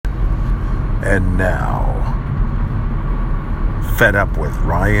And now, Fed Up with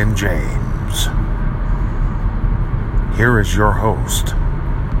Ryan James. Here is your host,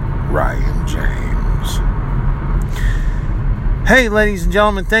 Ryan James. Hey, ladies and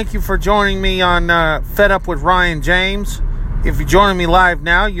gentlemen, thank you for joining me on Fed Up with Ryan James. If you're joining me live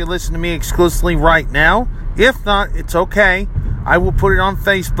now, you listen to me exclusively right now. If not, it's okay. I will put it on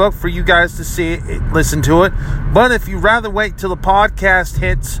Facebook for you guys to see it, listen to it. But if you'd rather wait till the podcast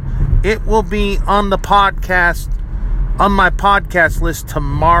hits, it will be on the podcast, on my podcast list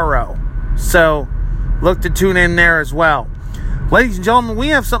tomorrow. So look to tune in there as well. Ladies and gentlemen, we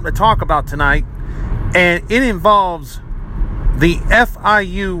have something to talk about tonight, and it involves the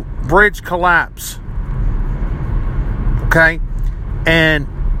FIU bridge collapse. Okay? And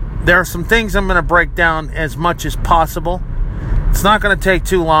there are some things I'm going to break down as much as possible. It's not going to take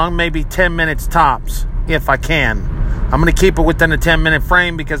too long, maybe 10 minutes tops, if I can. I'm going to keep it within a 10-minute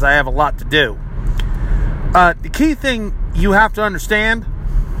frame because I have a lot to do. The key thing you have to understand,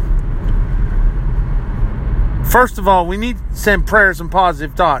 first of all, we need to send prayers and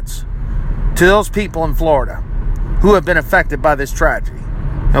positive thoughts to those people in Florida who have been affected by this tragedy.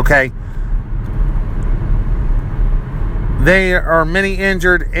 Okay? There are many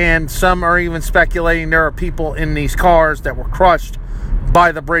injured, and some are even speculating there are people in these cars that were crushed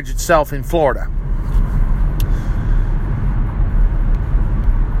by the bridge itself in Florida.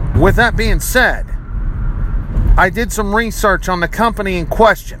 With that being said, I did some research on the company in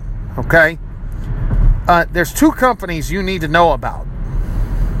question, okay? There's two companies you need to know about.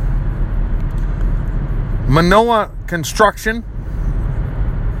 Manila Construction,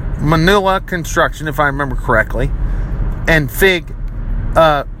 if I remember correctly, and Fig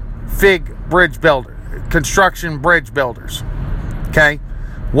Bridge Builder, Construction Bridge Builders. Okay?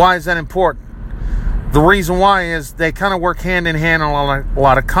 Why is that important? The reason why is they kind of work hand in hand on a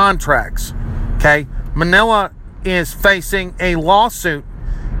lot of contracts. Okay? Manila is facing a lawsuit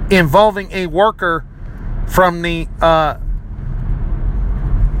involving a worker from the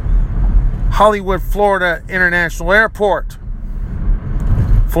Hollywood, Florida International Airport.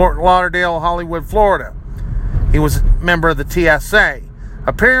 Fort Lauderdale, Hollywood, Florida. He was a member of the TSA.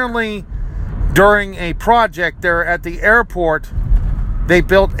 Apparently, during a project there at the airport, they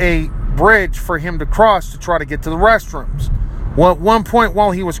built a bridge for him to cross to try to get to the restrooms. Well, at one point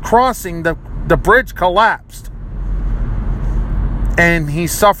while he was crossing, the bridge collapsed. And he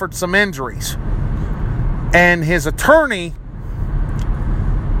suffered some injuries. And his attorney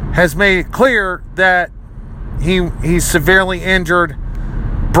has made it clear that he's severely injured,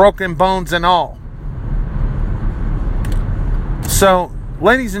 broken bones and all. So,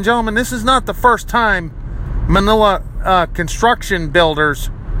 ladies and gentlemen, this is not the first time Manila Construction Builders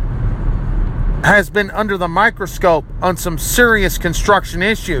has been under the microscope on some serious construction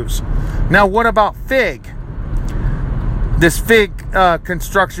issues. Now, what about Fig? This Fig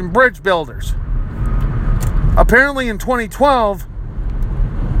Construction Bridge Builders. Apparently in 2012,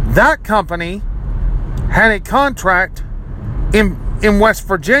 that company had a contract in West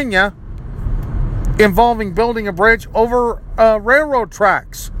Virginia involving building a bridge over railroad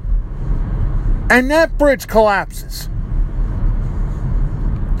tracks. And that bridge collapses.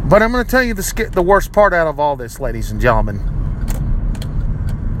 But I'm going to tell you the worst part out of all this, ladies and gentlemen.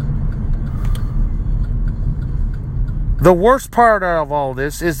 The worst part out of all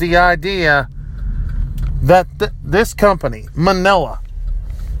this is the idea that this company, Manila,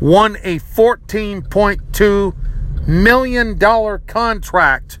 won a $14.2 million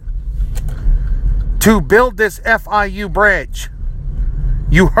contract to build this FIU bridge.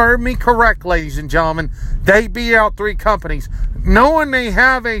 You heard me correct, ladies and gentlemen. They beat out three companies, knowing they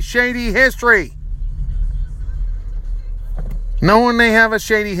have a shady history. Knowing they have a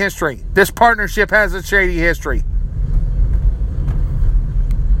shady history. This partnership has a shady history.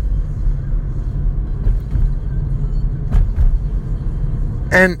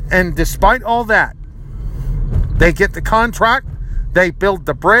 And despite all that, they get the contract, they build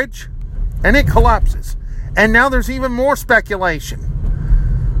the bridge, and it collapses. And now there's even more speculation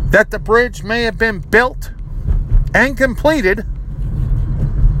that the bridge may have been built and completed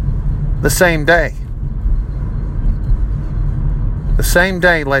the same day. The same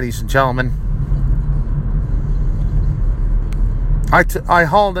day, ladies and gentlemen. I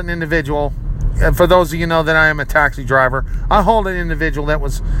hauled an individual. And for those of you know that I am a taxi driver, I hauled an individual that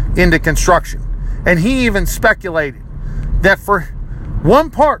was into construction. And he even speculated that for one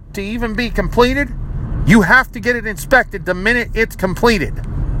part to even be completed, you have to get it inspected the minute it's completed.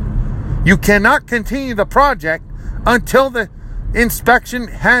 You cannot continue the project until the inspection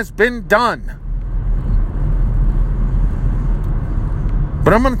has been done. But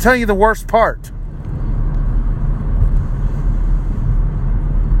But I'm going to tell you the worst part.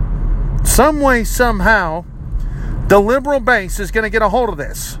 Some way, somehow, the liberal base is going to get a hold of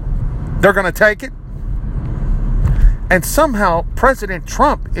this. They're going to take it. And somehow, President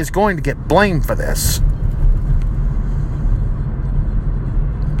Trump is going to get blamed for this.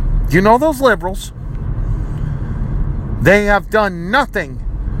 You know those liberals? They have done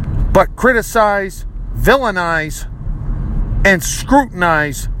nothing but criticize, villainize, and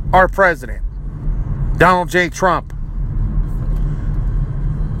scrutinize our president, Donald J. Trump.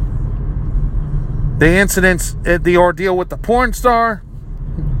 The incidents, the ordeal with the porn star,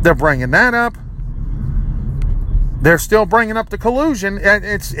 they're bringing that up. They're still bringing up the collusion.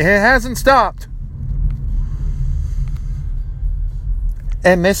 It hasn't stopped.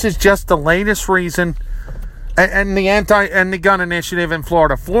 And this is just the latest reason. And the gun initiative in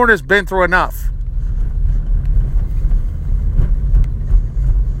Florida. Florida's been through enough.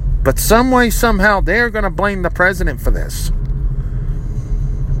 But some way, somehow, they're going to blame the president for this.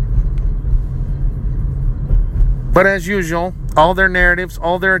 But as usual, all their narratives,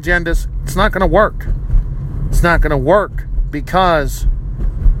 all their agendas, it's not going to work. It's not going to work because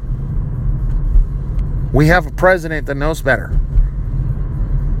we have a president that knows better.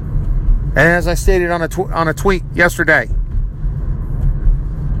 And as I stated on a tweet yesterday,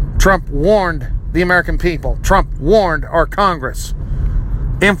 Trump warned the American people. Trump warned our Congress.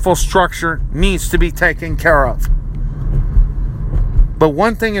 Infrastructure needs to be taken care of. But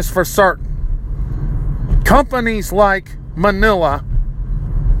one thing is for certain. Companies like Manila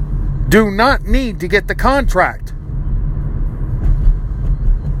do not need to get the contract.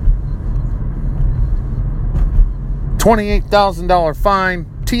 $28,000 fine.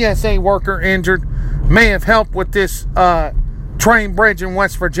 TSA worker injured. May have helped with this train bridge in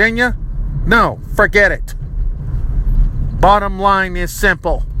West Virginia. No, forget it. Bottom line is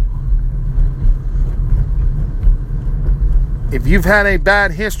simple. If you've had a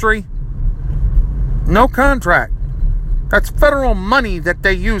bad history, no contract. That's federal money that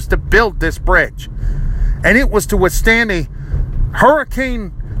they used to build this bridge. And it was to withstand a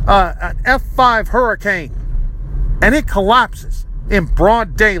hurricane, an F5 hurricane. And it collapses in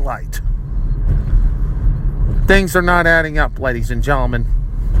broad daylight. Things are not adding up, ladies and gentlemen.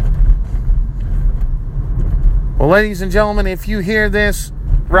 Well, ladies and gentlemen, if you hear this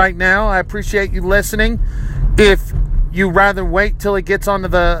right now, I appreciate you listening. If you rather wait till it gets onto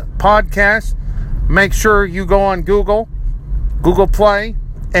the podcast, make sure you go on Google Play,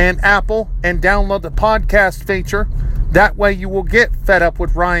 and Apple, and download the podcast feature. That way you will get Fed Up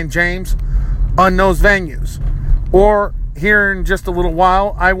with Ryan James on those venues. Or here in just a little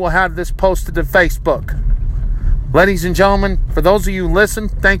while, I will have this posted to Facebook. Ladies and gentlemen, for those of you who listen,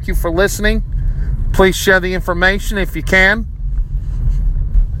 thank you for listening. Please share the information if you can.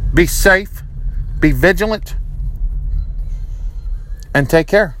 Be safe, be vigilant, and take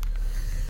care.